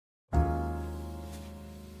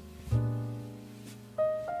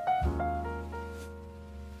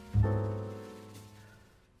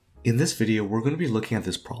In this video, we're going to be looking at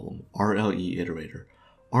this problem, RLE Iterator.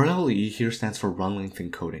 RLE here stands for run length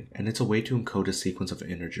encoding, and it's a way to encode a sequence of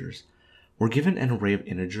integers. We're given an array of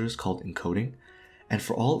integers called encoding, and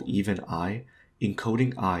for all even I,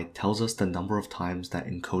 encoding I tells us the number of times that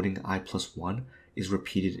encoding I plus 1 is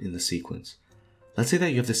repeated in the sequence. Let's say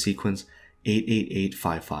that you have the sequence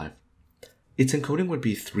 88855. Its encoding would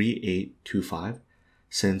be 3825,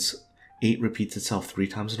 since 8 repeats itself 3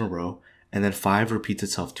 times in a row, and then 5 repeats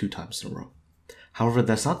itself 2 times in a row. However,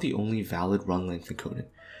 that's not the only valid run length encoding.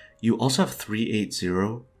 You also have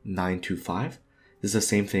 380925. This is the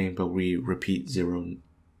same thing, but we repeat 090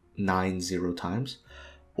 times.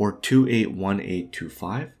 Or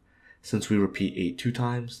 281825, since we repeat 8 2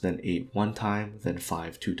 times, then 8 1 time, then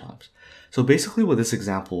 5 2 times. So basically what this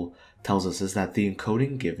example tells us is that the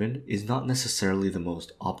encoding given is not necessarily the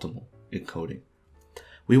most optimal encoding.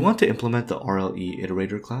 We want to implement the RLE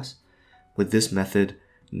Iterator class with this method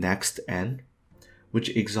nextN,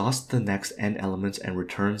 which exhausts the next n elements and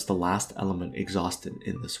returns the last element exhausted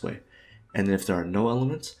in this way. And if there are no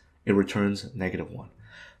elements, it returns -1.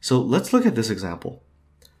 So let's look at this example.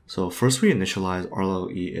 So first we initialize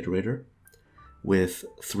RLE Iterator with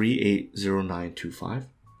 380925.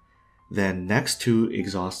 Then next2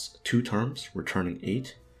 exhausts 2 terms, returning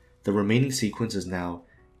 8. The remaining sequence is now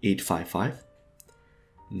 855.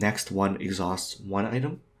 Next one exhausts 1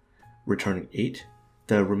 item, returning 8.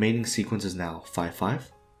 The remaining sequence is now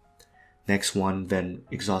 55. Next one then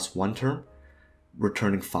exhausts 1 term,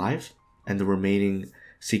 returning 5, and the remaining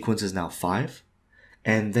sequence is now 5.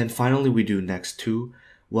 And then finally we do next 2.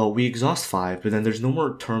 Well, we exhaust 5, but then there's no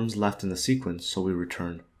more terms left in the sequence, so we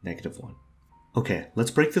return -1. Okay, let's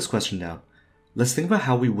break this question down. Let's think about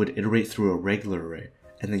how we would iterate through a regular array,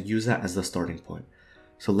 and then use that as the starting point.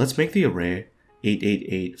 So let's make the array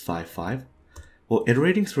 88855. Well,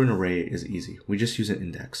 iterating through an array is easy. We just use an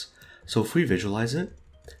index. So if we visualize it,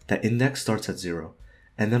 that index starts at 0,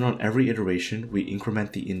 and then on every iteration, we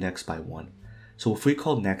increment the index by 1. So if we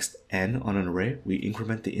call next n on an array, we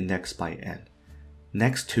increment the index by n.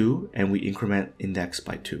 Next 2, and we increment index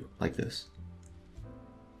by 2, like this.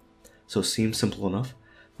 So seems simple enough.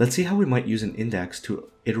 Let's see how we might use an index to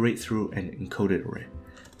iterate through an encoded array.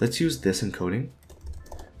 Let's use this encoding,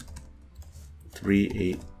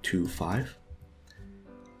 3825.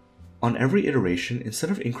 On every iteration, instead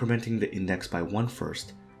of incrementing the index by 1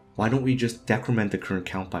 first, why don't we just decrement the current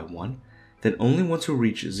count by 1? Then only once we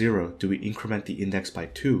reach 0 do we increment the index by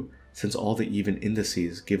 2, since all the even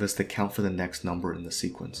indices give us the count for the next number in the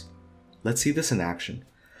sequence. Let's see this in action.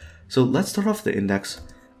 So let's start off the index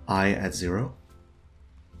I at 0.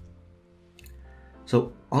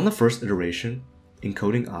 So on the first iteration,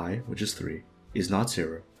 encoding I, which is 3, is not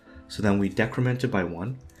 0. So then we decrement it by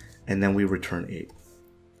 1, and then we return 8.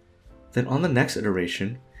 Then on the next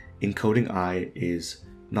iteration, encoding I is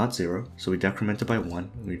not 0, so we decrement it by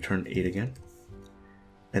 1, and we return 8 again,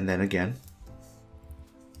 and then again.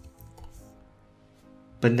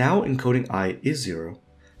 But now encoding I is 0,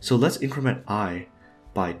 so let's increment I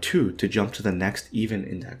by 2 to jump to the next even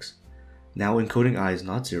index. Now encoding I is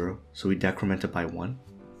not 0, so we decrement it by 1,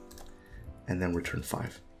 and then return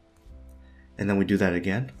 5. And then we do that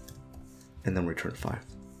again, and then return 5.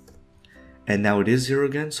 And now it is 0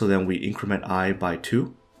 again, so then we increment I by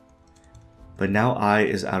 2. But now I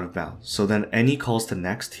is out of bounds, so then any calls to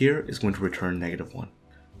next here is going to return -1.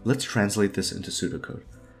 Let's translate this into pseudocode.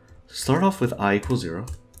 Start off with I equals 0,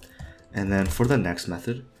 and then for the next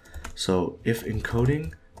method, so if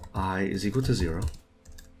encoding I is equal to 0,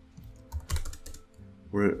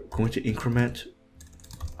 we're going to increment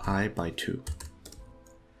I by 2.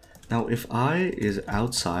 Now if I is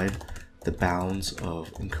outside the bounds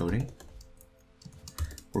of encoding,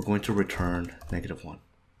 we're going to return -1.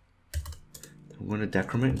 We're going to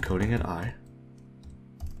decrement encoding at I,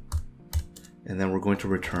 and then we're going to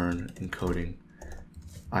return encoding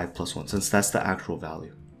I plus 1, since that's the actual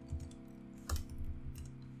value.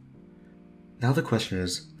 Now the question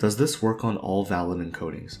is, does this work on all valid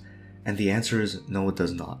encodings? And the answer is no, it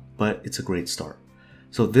does not, but it's a great start.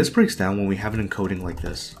 So this breaks down when we have an encoding like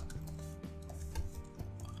this.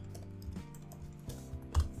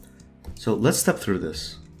 So let's step through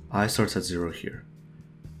this. I starts at 0 here.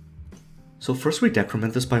 So first we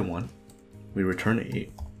decrement this by 1, we return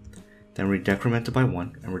 8. Then we decrement it by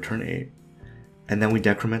 1 and return 8. And then we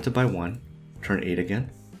decrement it by 1, return 8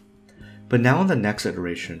 again. But now in the next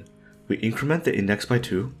iteration, we increment the index by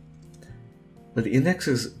 2. But the index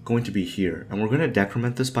is going to be here, and we're going to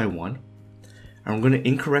decrement this by 1. And we're going to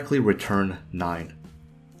incorrectly return 9.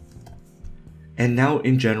 And now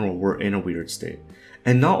in general, we're in a weird state.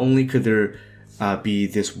 And not only could there be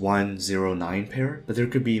this 1, 0, 9 pair, but there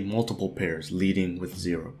could be multiple pairs leading with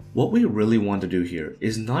 0. What we really want to do here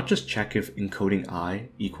is not just check if encoding I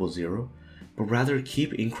equals 0, but rather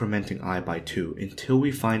keep incrementing I by 2 until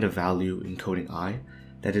we find a value encoding I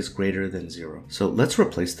that is greater than 0. So let's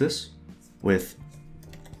replace this with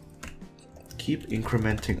keep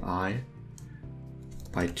incrementing I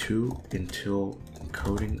by 2 until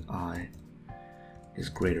encoding I is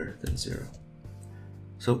greater than 0.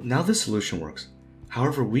 So now this solution works.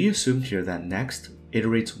 However, we assumed here that next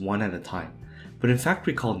iterates one at a time, but in fact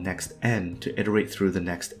we call next n to iterate through the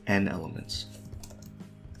next n elements.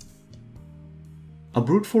 A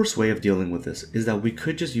brute force way of dealing with this is that we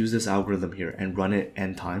could just use this algorithm here and run it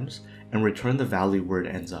n times and return the value where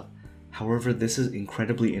it ends up. However, this is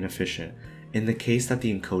incredibly inefficient in the case that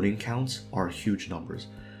the encoding counts are huge numbers.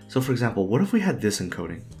 So for example, what if we had this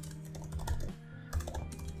encoding?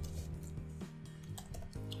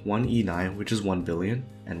 1E9, which is 1 billion,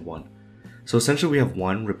 and 1. So essentially we have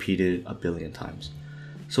 1 repeated a billion times.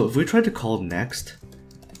 So if we tried to call next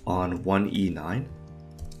on 1E9,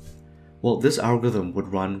 well, this algorithm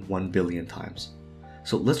would run 1 billion times.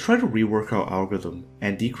 So let's try to rework our algorithm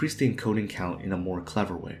and decrease the encoding count in a more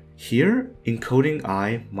clever way. Here, encoding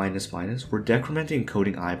I minus minus, we're decrementing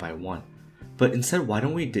encoding I by 1. But instead, why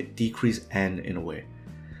don't we decrease n in a way?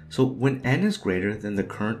 So when n is greater than the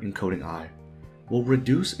current encoding I, we'll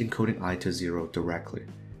reduce encoding I to 0 directly,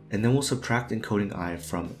 and then we'll subtract encoding I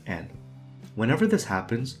from n. Whenever this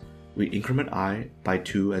happens, we increment I by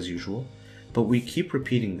 2 as usual, but we keep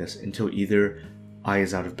repeating this until either I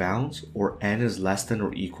is out of bounds or n is less than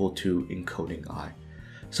or equal to encoding I.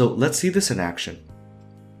 So let's see this in action.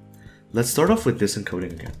 Let's start off with this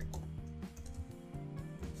encoding again.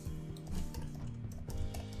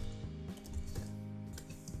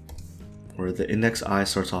 Where the index I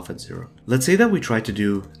starts off at 0. Let's say that we try to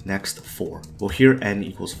do next 4. Well, here n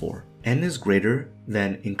equals 4. N is greater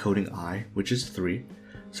than encoding I, which is 3,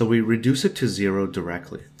 so we reduce it to 0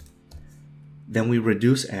 directly. Then we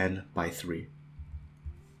reduce n by 3.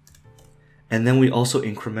 And then we also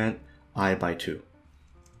increment I by 2.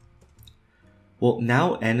 Well,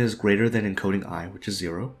 now n is greater than encoding I, which is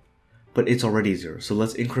 0, but it's already 0, so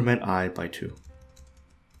let's increment I by 2.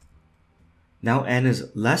 Now n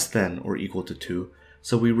is less than or equal to 2,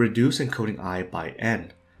 so we reduce encoding I by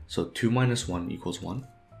n, so 2 minus 1 equals 1,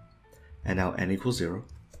 and now n equals 0,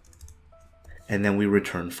 and then we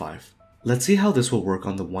return 5. Let's see how this will work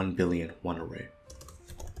on the 1 billion 1 array.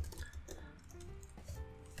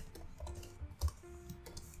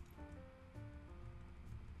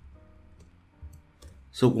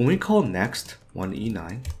 So when we call next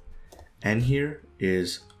 1E9, n here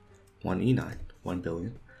is 1E9, 1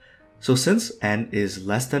 billion. So since n is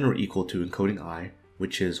less than or equal to encoding I,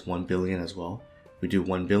 which is 1 billion as well, we do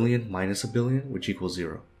 1 billion minus a billion, which equals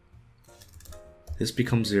 0. This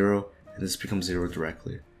becomes 0, and this becomes 0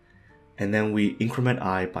 directly. And then we increment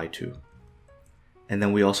I by 2. And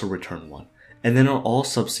then we also return 1. And then on all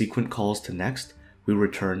subsequent calls to next, we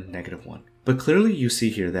return -1. But clearly you see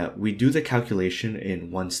here that we do the calculation in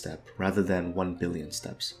one step rather than 1 billion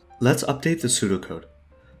steps. Let's update the pseudocode.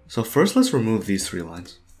 So first let's remove these 3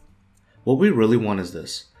 lines. What we really want is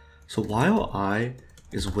this. So while I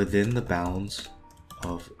is within the bounds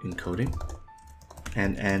of encoding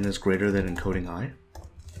and n is greater than encoding I,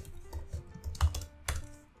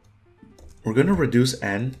 we're going to reduce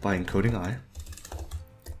n by encoding I.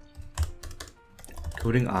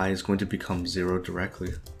 Encoding I is going to become 0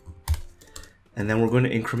 directly. And then we're going to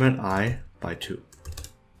increment I by 2.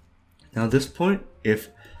 Now at this point, if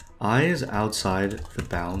I is outside the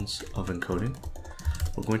bounds of encoding,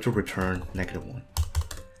 we're going to return -1.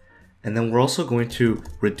 And then we're also going to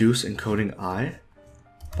reduce encoding I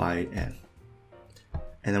by n.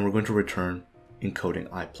 And then we're going to return encoding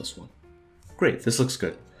I plus 1. Great, this looks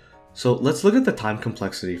good. So let's look at the time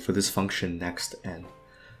complexity for this function next n.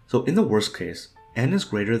 So in the worst case, n is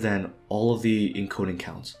greater than all of the encoding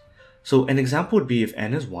counts. So an example would be if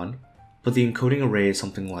n is 1, but the encoding array is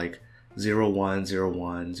something like 0, 1, 0,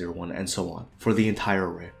 1, 0, 1, and so on for the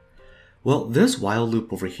entire array. Well, this while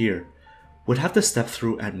loop over here would have to step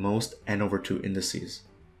through at most n over 2 indices,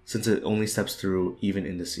 since it only steps through even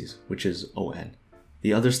indices, which is on.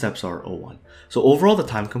 The other steps are o1. So overall the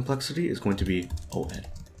time complexity is going to be on.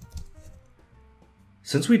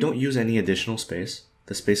 Since we don't use any additional space,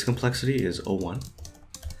 the space complexity is o1.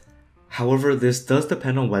 However, this does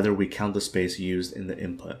depend on whether we count the space used in the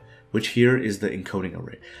input, which here is the encoding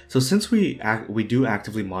array. So since we do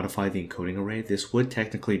actively modify the encoding array, this would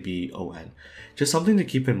technically be on. Just something to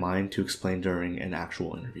keep in mind to explain during an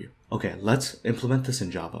actual interview. Okay, let's implement this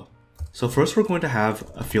in Java. So first we're going to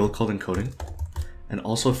have a field called encoding, and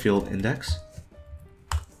also field index.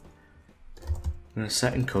 I'm going to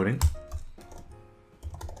set encoding,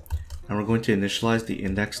 and we're going to initialize the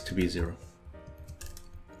index to be 0.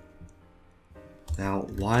 Now,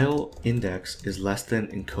 while index is less than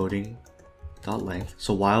encoding.length,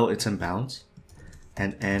 so while it's in bounds,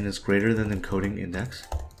 and n is greater than encoding index,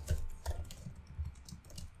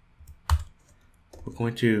 we're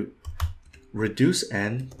going to reduce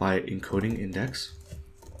n by encoding index.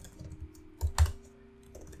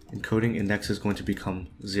 Encoding index is going to become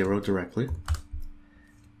 0 directly.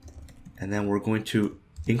 And then we're going to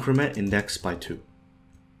increment index by 2.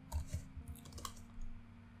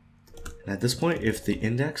 And at this point, if the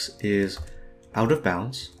index is out of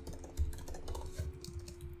bounds,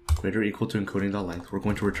 greater or equal to encoding.length, we're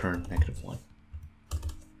going to return -1.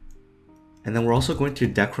 And then we're also going to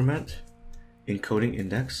decrement encoding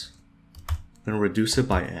index. We're going to reduce it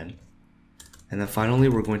by n. And then finally,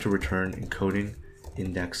 we're going to return encoding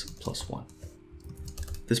index plus 1.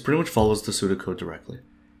 This pretty much follows the pseudocode directly.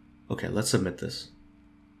 Okay, let's submit this.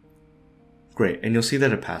 Great, and you'll see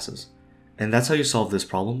that it passes. And that's how you solve this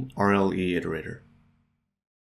problem, RLE Iterator.